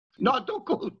No, don't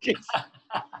go. Jeez.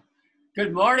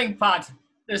 Good morning, Pat.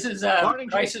 This is a Morning,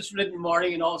 crisis-ridden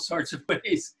morning in all sorts of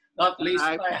ways, not least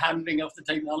by handling of the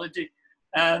technology.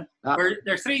 There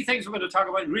are three things we're going to talk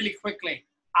about really quickly.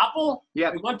 Apple, we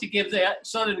want to give the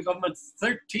Southern government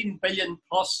 13 billion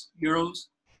plus euros,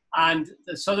 and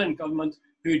the Southern government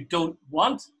who don't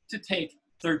want to take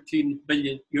 13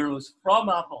 billion euros from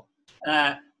Apple.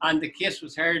 And the case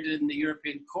was heard in the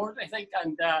European Court, I think,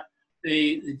 and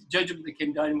the judgment that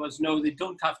came down was no, they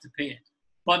don't have to pay it.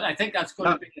 But I think that's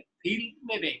going to be an appeal,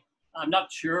 maybe. I'm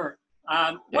not sure.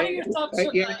 What are your thoughts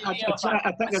on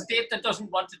a state that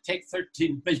doesn't want to take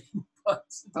 13 billion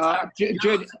bucks?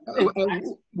 Jude,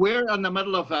 we're in the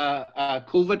middle of a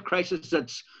COVID crisis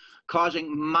that's causing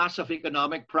massive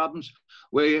economic problems.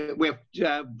 We're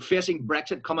facing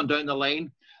Brexit coming down the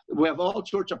line. We have all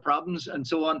sorts of problems and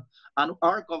so on. And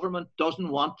our government doesn't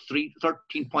want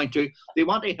 13.2. They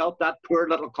want to help that poor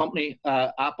little company,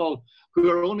 Apple, who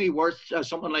are only worth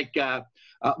something like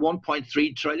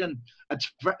 1.3 trillion. It's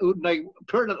now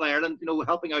poor little Ireland,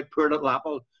 helping out poor little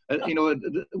Apple.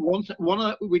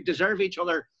 We deserve each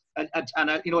other, and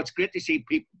it's great to see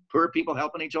poor people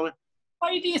helping each other.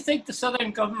 Why do you think the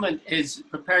Southern government is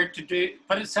prepared to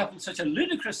put itself in such a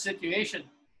ludicrous situation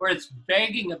where it's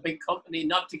begging a big company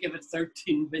not to give it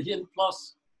 13 billion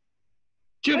plus?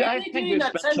 Jude, I think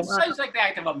that sounds like the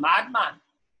act of a madman.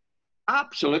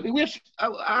 Absolutely.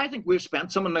 I think we've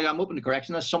spent something like, I'm open to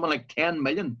correction, that's something like 10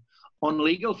 million on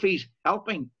legal fees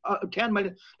helping. 10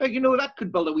 million. That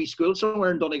could build a wee school somewhere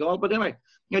in Donegal. But anyway,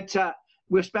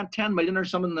 we've spent 10 million or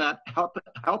something that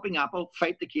helping Apple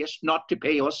fight the case not to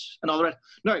pay us and all the rest.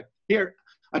 Now, here,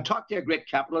 I talked to a great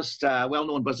capitalist,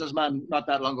 well-known businessman not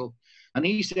that long ago, and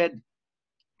he said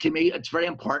to me, it's very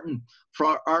important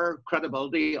for our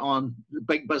credibility on the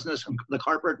big business and the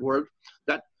corporate world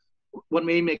that when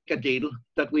we make a deal,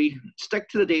 that we stick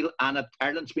to the deal and that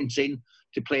Ireland's been seen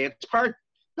to play its part.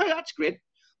 Now, that's great.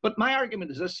 But my argument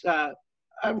is this,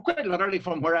 quite literally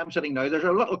from where I'm sitting now, there's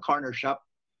a little corner shop,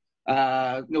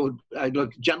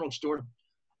 general store,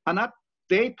 and that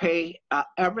they pay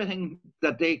everything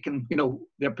that they can,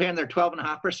 they're paying their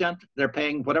 12.5%, they're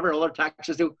paying whatever other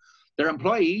taxes do. Their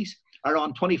employees are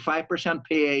on 25%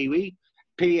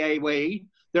 PAYE.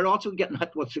 They're also getting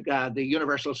hit with the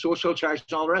universal social charge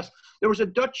and all the rest. There was a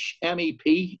Dutch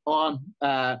MEP on,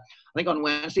 I think on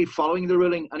Wednesday following the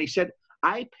ruling, and he said,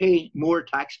 I pay more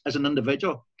tax as an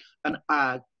individual and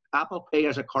Apple pay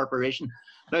as a corporation.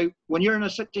 Now, when you're in a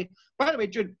city, by the way,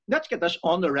 Jude, let's get this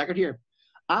on the record here.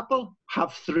 Apple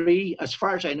have three, as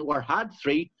far as I know, or had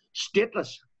three stateless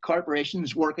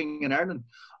corporations working in Ireland.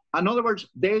 In other words,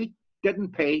 they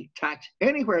didn't pay tax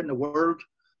anywhere in the world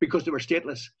because they were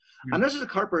stateless. And this is a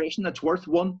corporation that's worth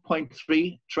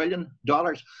 $1.3 trillion.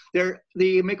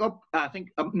 They make up, I think,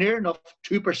 near enough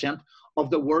 2% of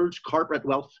the world's corporate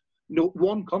wealth.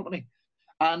 One company.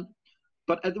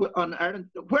 But on Ireland,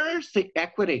 where's the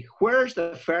equity? Where's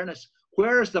the fairness?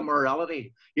 Where's the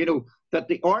morality? That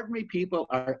the ordinary people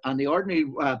are and the ordinary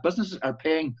businesses are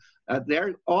paying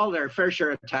all their fair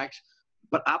share of tax,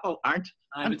 but Apple aren't.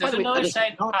 But there's another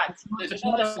side, Pat. There's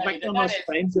another side.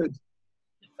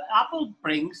 Apple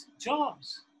brings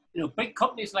jobs. Big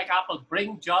companies like Apple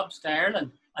bring jobs to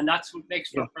Ireland, and that's what makes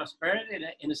for prosperity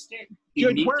in a state.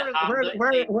 Jude, where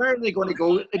are they going to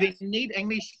go? They need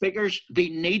English speakers. They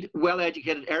need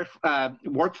well-educated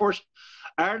workforce.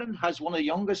 Ireland has one of the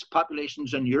youngest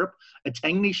populations in Europe. It's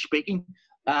English speaking.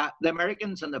 The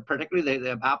Americans and particularly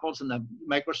the Apples and the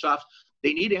Microsofts,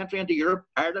 they need entry into Europe.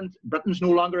 Britain's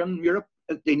no longer in Europe.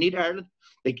 They need Ireland.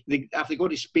 If they go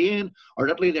to Spain or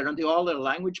Italy, they're into all the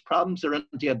language problems. They're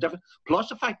into a different. Plus,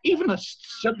 the fact, even a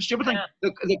stupid thing,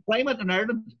 the climate in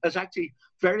Ireland is actually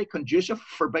very conducive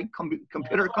for big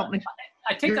computer companies.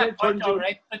 I think that point all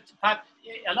right, but Pat,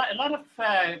 a lot of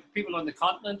people on the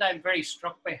continent, I'm very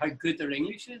struck by how good their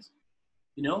English is.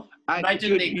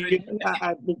 Imagine Jude,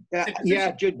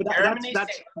 Jude, but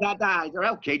that's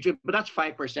okay, Jude, but that's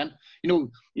 5%.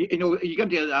 You go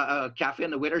to a cafe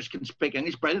and the waiters can speak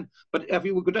English, brilliant. But if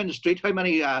you go down the street, how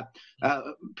many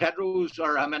Pedros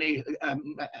or how many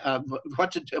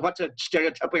what's a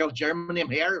stereotypical German name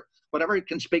here, whatever,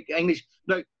 can speak English?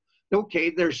 Now, okay,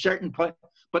 there's certain point,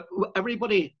 but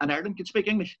everybody in Ireland can speak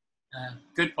English.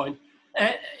 Good point.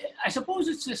 I suppose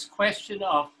it's this question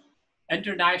of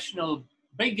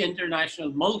big international,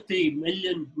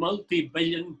 multi-billion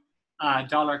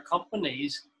dollar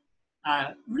companies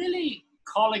really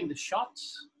calling the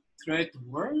shots throughout the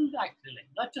world, actually,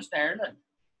 not just Ireland.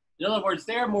 In other words,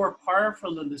 they're more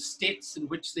powerful than the states in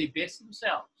which they base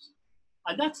themselves.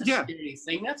 And that's a scary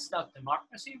thing. That's not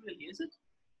democracy, really, is it?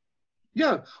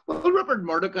 Yeah, well, Rupert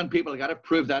Murdoch and people got to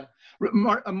prove that.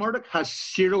 Murdoch has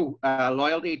zero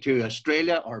loyalty to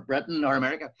Australia or Britain or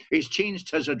America. He's changed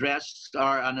his address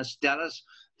and his status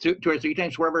two or three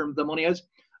times wherever the money is.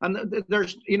 And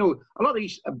there's, a lot of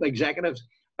these executives,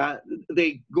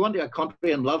 they go into a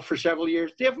country and love for several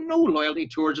years. They have no loyalty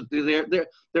towards it.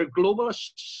 They're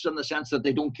globalists in the sense that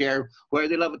they don't care where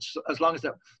they live, as long as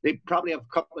they probably have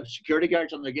a couple of security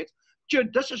guards on their gates.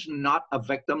 Jude, this is not a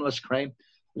victimless crime.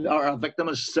 Or a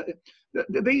victimless.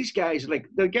 These guys, like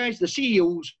the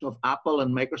CEOs of Apple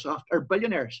and Microsoft, are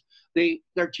billionaires.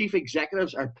 Their chief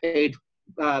executives are paid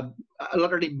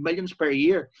literally millions per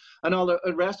year, and all the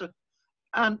rest of it.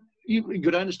 And you go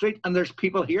down the street, and there's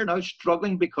people here now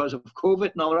struggling because of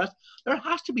COVID and all the rest. There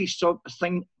has to be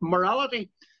something,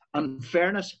 morality and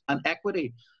fairness and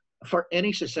equity for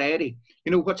any society.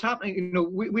 What's happening,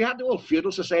 we had the old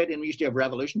feudal society and we used to have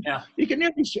revolution. Yeah. You can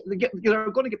nearly they're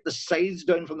going to get the scythes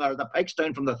down from the pikes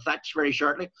down from the thatch very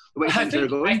shortly, the way things are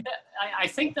going. I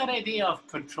think that idea of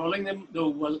controlling them, though,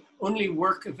 will only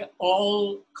work if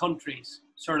all countries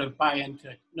sort of buy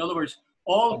into it. In other words,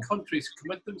 all countries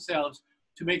commit themselves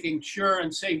to making sure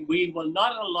and say, we will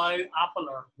not allow Apple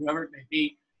or whoever it may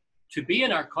be to be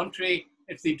in our country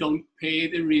if they don't pay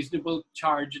the reasonable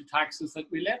charge and taxes that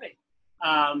we levy.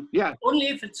 Only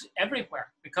if it's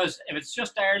everywhere, because if it's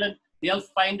just Ireland, they'll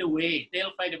find a way. They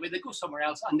go somewhere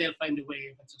else, and they'll find a way.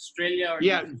 If it's Australia or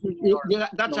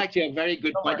that's actually a very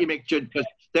good point you make, Jude, because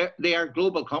they are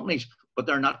global companies, but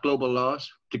they're not global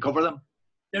laws to cover them.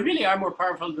 They really are more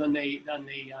powerful than the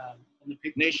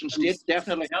people. Nation states,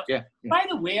 definitely. Yeah. By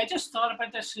the way, I just thought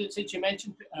about this since you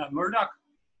mentioned Murdoch.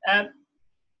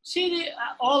 See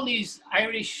all these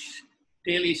Irish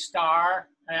Daily Star,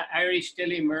 Irish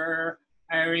Daily Mirror,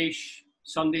 Irish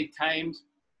Sunday Times.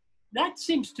 That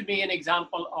seems to be an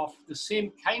example of the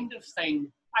same kind of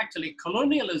thing, actually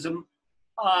colonialism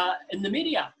in the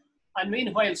media. And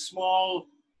meanwhile, small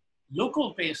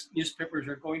local-based newspapers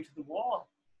are going to the wall.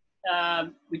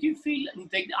 Would you feel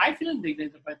indignant? I feel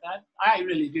indignant about that. I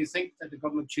really do think that the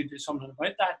government should do something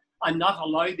about that and not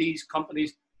allow these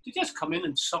companies to just come in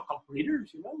and suck up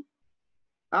readers,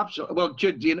 Absolutely. Well,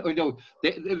 Jude,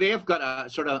 they've got a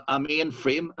sort of a main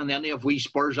frame, and then they have wee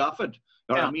spurs off it,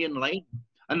 or a main line.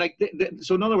 And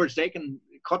so in other words, they can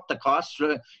cut the costs.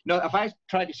 If I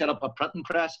tried to set up a printing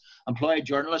press, employ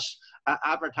journalists,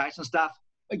 advertising staff,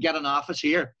 get an office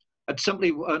here, it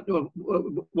simply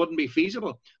wouldn't be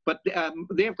feasible. But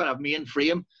they've got a main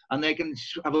frame, and they can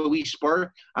have a wee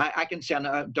spur. I can send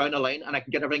down a line, and I can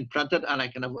get everything printed, and I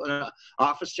can have an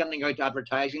office sending out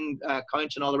advertising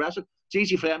accounts and all the rest of it. It's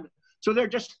easy for them. So they're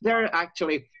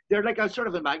like a sort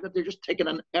of a magnet. They're just taking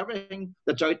in everything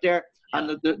that's out there, and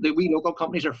the wee local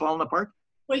companies are falling apart.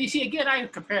 Well, you see, again, I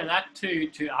would compare that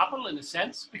to Apple in a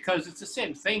sense, because it's the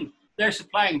same thing. They're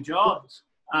supplying jobs.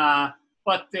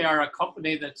 But they are a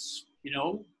company that's,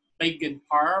 big and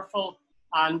powerful,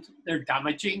 and they're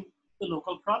damaging the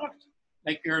local product.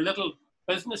 Like your little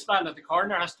businessman at the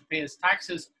corner has to pay his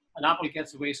taxes, and Apple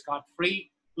gets away scot-free.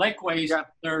 Likewise,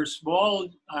 there are small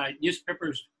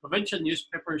newspapers, provincial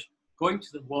newspapers, going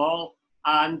to the wall,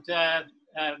 and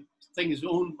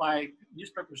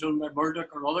newspapers owned by Murdoch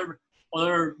or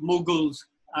other moguls.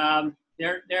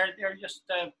 They're just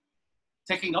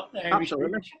taking up the Irish.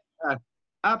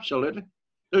 Absolutely.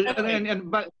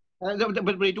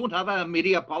 But we don't have a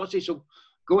media policy, so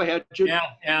go ahead, Jude.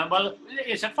 Yeah. Well,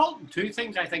 it's at fault in two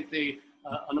things. I think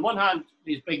on the one hand,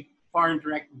 these big foreign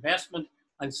direct investment,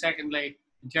 and secondly,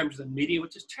 in terms of the media,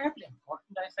 which is terribly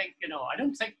important. I think I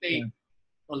don't think they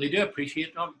do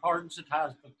appreciate the importance it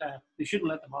has, but they shouldn't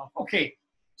let them off. Okay.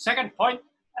 Second point,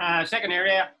 second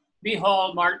area,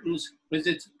 Micheal Martin's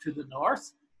visits to the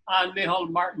north and Micheal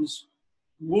Martin's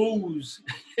woes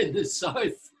in the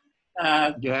south.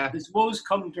 His woes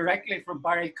come directly from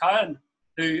Barry Cowan,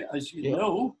 who, as you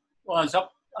know, was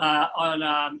up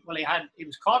he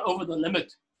was caught over the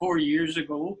limit 4 years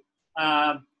ago.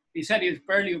 He said he was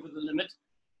barely over the limit,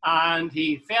 and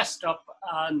he fessed up,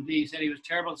 and he said he was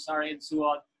terribly sorry and so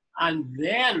on. And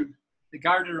then the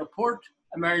Garda report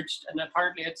emerged, and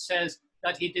apparently it says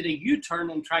that he did a U-turn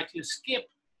and tried to escape.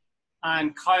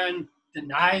 And Cowan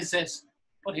denies this,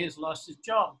 but he has lost his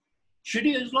job. Should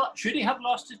he have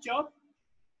lost his job?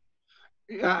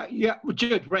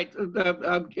 Jude, right.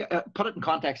 Put it in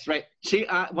context, right? See,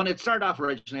 when it started off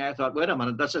originally, I thought, wait a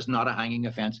minute, this is not a hanging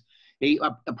offence. He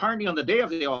apparently on the day of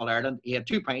the All-Ireland, he had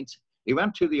 2 pints. He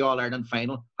went to the All-Ireland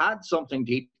final, had something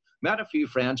to eat, met a few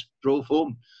friends, drove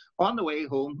home. On the way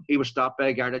home, he was stopped by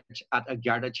a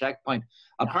Garda checkpoint.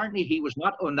 Apparently, he was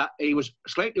not on that. He was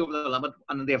slightly over the limit,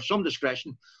 and they have some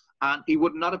discretion, and he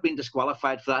would not have been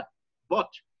disqualified for that. But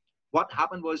what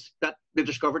happened was that they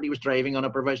discovered he was driving on a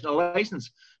provisional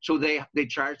license. So they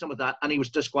charged him with that, and he was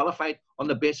disqualified on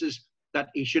the basis that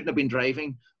he shouldn't have been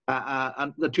driving.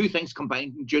 And the two things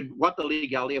combined, Jude, what the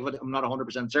legality of it, I'm not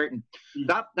 100% certain.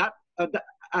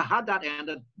 Had that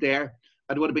ended there,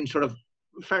 it would have been sort of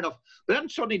fair enough. But then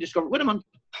suddenly discovered, wait a minute,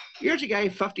 here's a guy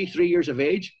 53 years of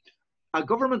age, a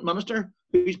government minister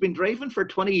who's been driving for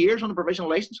 20 years on a provisional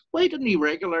license. Why didn't he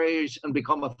regularise and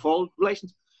become a full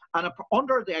license? And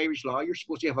under the Irish law, you're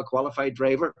supposed to have a qualified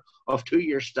driver of 2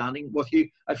 years standing with you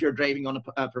if you're driving on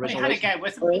a provisional license. He had a guy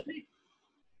with him, didn't he?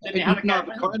 Did he have a guy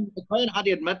with him? The client had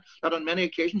to admit that on many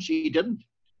occasions he didn't,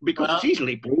 because it's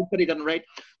easily proved that he didn't write.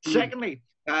 Secondly,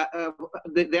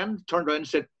 they then turned around and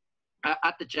said,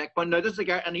 at the checkpoint, now this is the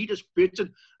guy, and he disputes it,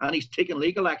 and he's taking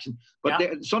legal action.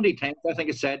 But Sunday Times, I think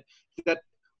it said that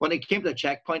when he came to the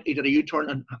checkpoint, he did a U-turn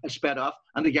and sped off,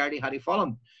 and the Gardaí had to follow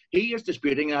him. He is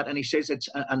disputing that, and he says it's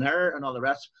an error and all the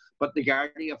rest. But the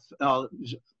Gardaí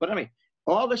but anyway,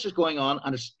 all this is going on,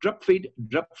 and it's drip feed,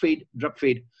 drip feed, drip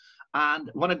feed.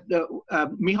 And when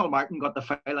Micheál Martin got the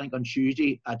file, I think, on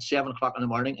Tuesday at 7 o'clock in the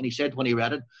morning, and he said when he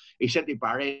read it, he said to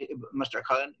Barry, Mr.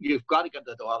 Cowan, you've got to get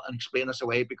to the Dáil and explain this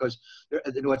away, because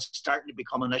it's starting to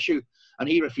become an issue. And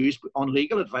he refused on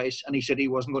legal advice, and he said he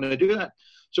wasn't going to do that.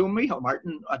 So Micheál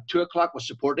Martin at 2 o'clock was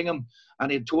supporting him,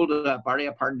 and he told Barry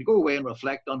apparently to go away and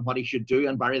reflect on what he should do.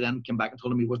 And Barry then came back and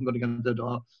told him he wasn't going to get into the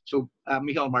Dáil. So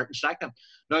Micheál Martin sacked him.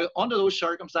 Now, under those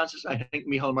circumstances, I think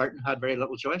Micheál Martin had very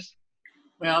little choice.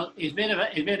 Well, he's made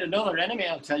another enemy,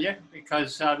 I'll tell you,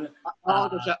 because there's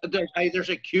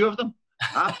a queue of them,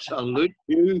 absolute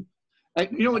queue.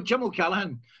 Jim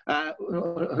O'Callaghan,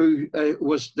 who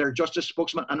was their justice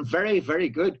spokesman and very, very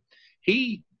good,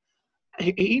 he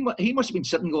must have been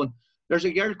sitting going, there's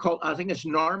a girl called, I think it's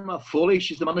Norma Foley,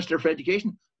 she's the Minister for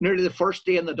Education, nearly the first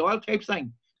day in the Dáil type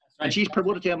thing. Right. And she's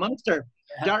promoted to a minister.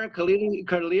 Derek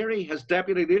O'Leary, his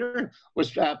deputy leader,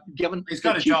 was given. He's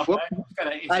got a job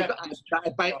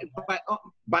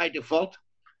by default.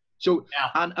 So,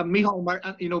 and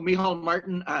Micheál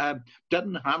Martin,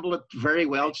 didn't handle it very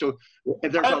well. So,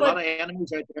 there's a lot of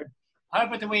enemies out there. How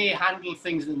about the way he handled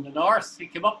things in the north? He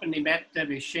came up and he met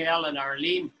Michea and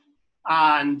Arlene,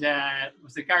 and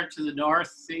with regard to the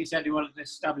north, he said he wanted to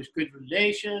establish good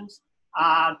relations.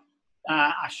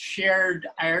 A shared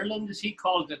Ireland, as he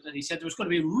called it, and he said there was going to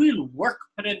be real work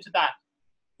put into that.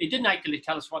 He didn't actually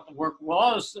tell us what the work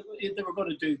was that they were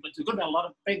going to do, but there's going to be a lot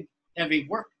of big, heavy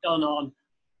work done on,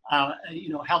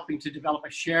 helping to develop a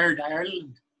shared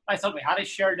Ireland. I thought we had a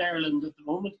shared Ireland at the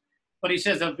moment, but he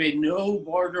says there'll be no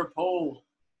border poll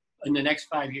in the next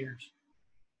 5 years.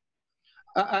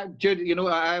 Jude,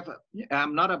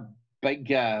 I'm not a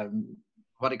big,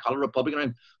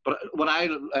 Republican, but when I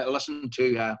listen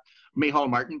to Micheál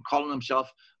Martin calling himself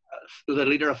the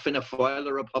leader of Fianna Fáil,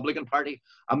 the Republican Party,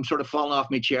 I'm sort of falling off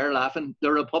my chair laughing.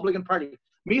 The Republican Party.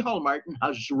 Micheál Martin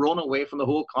has run away from the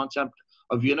whole concept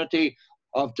of unity,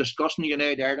 of discussing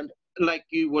United Ireland, like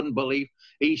you wouldn't believe.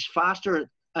 He's faster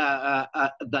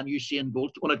than Usain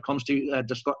Bolt when it comes to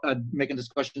making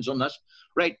discussions on this.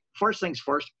 Right, first things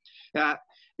first.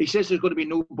 He says there's going to be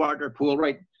no border poll.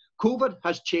 Right, COVID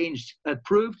has changed. It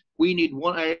proved we need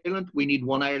one Ireland. We need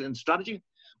one Ireland strategy.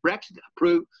 Brexit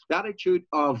proved the attitude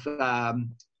of the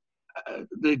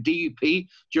DUP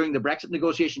during the Brexit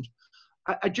negotiations.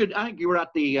 I think you were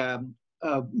at the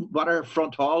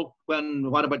Waterfront Hall when,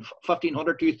 about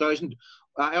 1,500, 2,000,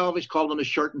 I always call them the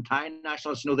shirt and tie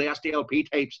nationalists, the SDLP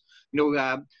types,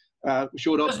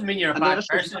 showed up. Doesn't mean you're a bad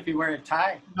person if you wear a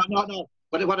tie. No.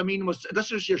 But what I mean was, this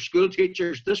was your school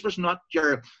teachers. This was not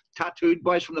your tattooed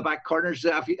boys from the back corners.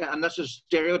 And this is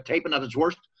stereotyping at its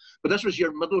worst. But this was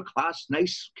your middle class,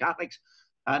 nice Catholics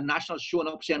and nationalists showing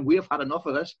up saying, we have had enough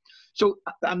of this. So,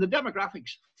 and the demographics,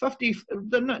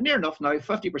 near enough now,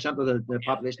 50% of the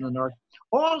population in the north,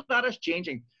 all that is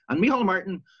changing. And Micheál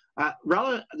Martin,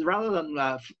 rather than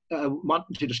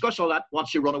wanting to discuss all that,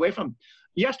 wants to run away from.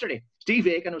 Yesterday, Steve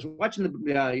Aiken, I was watching the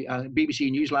BBC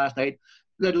News last night,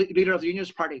 the leader of the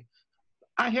Unionist Party.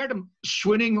 I heard him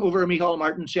swooning over Micheál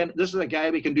Martin, saying, this is a guy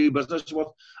we can do business with,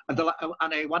 and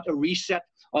I want a reset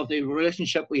of the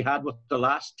relationship we had with the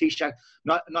last Taoiseach,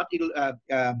 not Leo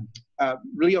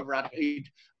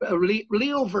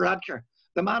Varadkar,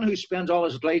 the man who spends all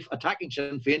his life attacking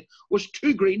Sinn Féin, was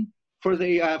too green for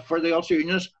the Ulster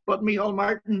Unionists, but Micheál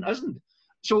Martin isn't.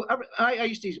 So I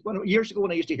used to, years ago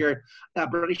when I used to hear a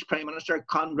British Prime Minister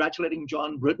congratulating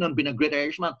John Bruton on being a great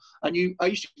Irishman, and I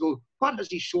used to go, what has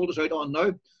he sold us out on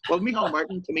now? Well, Micheál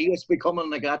Martin to me is becoming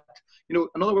like that. In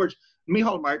other words,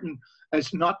 Micheál Martin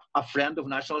is not a friend of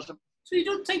nationalism. So you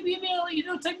don't think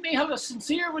Michea was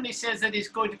sincere when he says that he's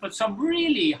going to put some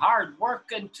really hard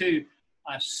work into,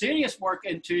 serious work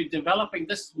into developing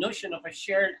this notion of a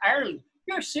shared Ireland?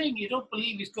 You're saying you don't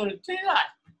believe he's going to do that.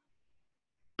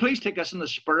 Please take us in the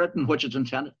spirit in which it's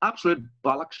intended. Absolute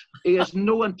bollocks. He has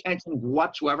no intention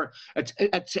whatsoever.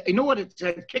 It's you know what? It's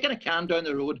kicking a can down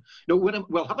the road. You know,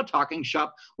 we'll have a talking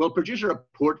shop. We'll produce a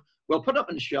report. We'll put it up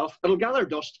on the shelf. It'll gather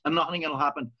dust, and nothing will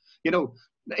happen. You know,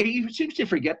 he seems to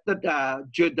forget that,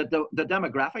 Jude, that the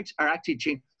demographics are actually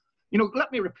changing. You know,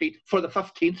 let me repeat for the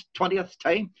 15th, 20th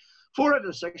time. 4 out of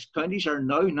the 6 counties are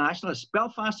now nationalists.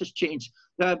 Belfast has changed.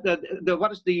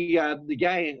 What is the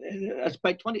guy? It's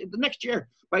by the next year,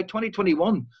 by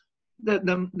 2021,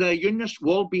 the unionists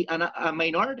will be a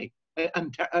minority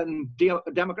in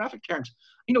demographic terms.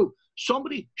 You know,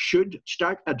 somebody should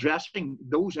start addressing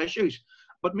those issues.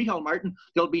 But Michal Martin,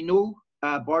 there'll be no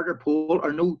border poll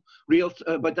or no real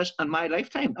about this in my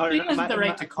lifetime. He hasn't the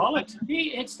right to call it.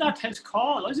 It's not his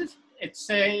call, is it? It's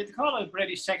the call of the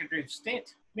British Secretary of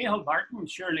State. Michal Martin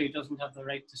surely doesn't have the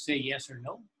right to say yes or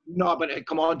no. No, but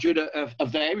come on, Jude, if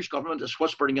the Irish government is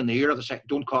whispering in the ear of the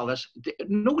don't call this,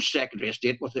 no Secretary of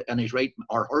State in his right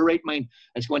or her right mind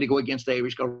is going to go against the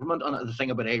Irish government on the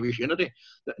thing about Irish unity.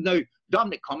 Now,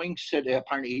 Dominic Cummings said,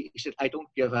 apparently, he said, I don't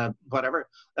give a whatever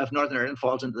if Northern Ireland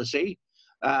falls into the sea.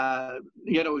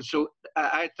 You know, so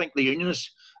I think the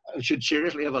unionists should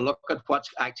seriously have a look at what's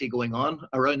actually going on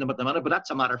around them at the minute, but that's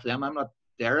a matter for them. I'm not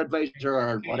their advisor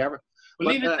or whatever. We'll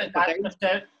leave it at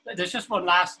that. There's just one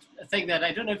last thing that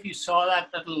I don't know if you saw that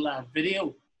little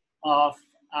video of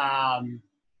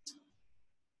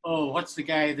what's the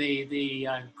guy, the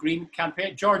Green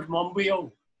campaign, George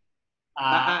Monbiot,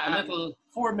 a little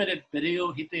 4-minute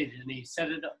video he did, and he set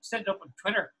it up on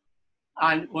Twitter,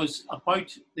 and it was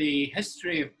about the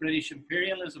history of British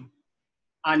imperialism,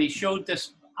 and he showed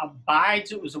this a badge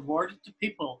that was awarded to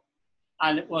people,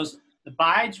 and the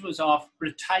badge was of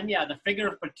Britannia, the figure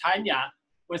of Britannia,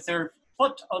 with her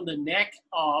foot on the neck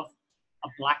of a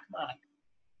black man.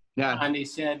 Yeah. And he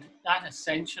said that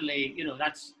essentially, you know,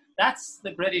 that's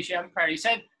the British Empire. He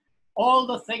said all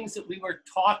the things that we were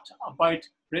taught about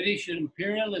British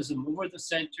imperialism over the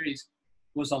centuries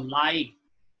was a lie.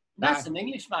 That's an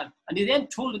Englishman. And he then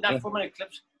told in that 4-minute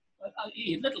clips,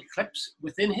 he had little clips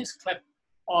within his clip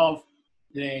of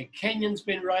the Kenyans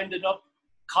being rounded up,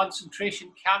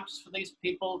 concentration camps for these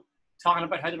people, talking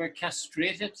about how they were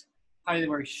castrated, how they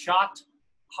were shot,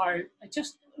 how it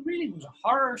really was a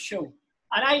horror show.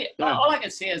 And all I can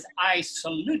say is I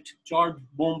salute George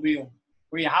Monbiot,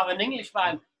 where you have an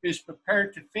Englishman who's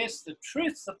prepared to face the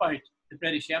truths about the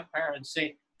British Empire and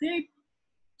say they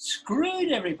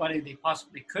screwed everybody they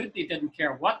possibly could. They didn't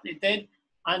care what they did,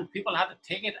 and people had to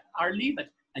take it or leave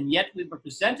it. And yet we were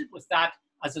presented with that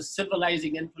as a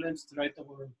civilizing influence throughout the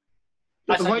world.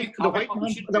 The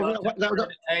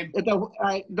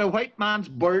white man's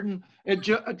burden.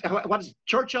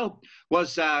 Churchill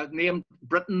was named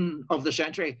Britain of the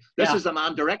century. This is the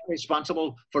man directly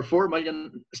responsible for 4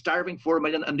 million, starving 4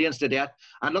 million Indians to death.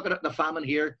 And looking at the famine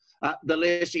here, the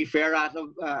laissez-faire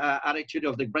attitude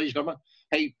of the British government.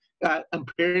 Hey,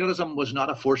 imperialism was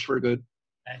not a force for good.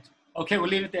 Right. Okay, we'll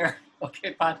leave it there.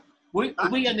 Okay, Pat. We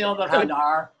on the other hand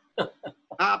are.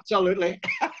 Absolutely.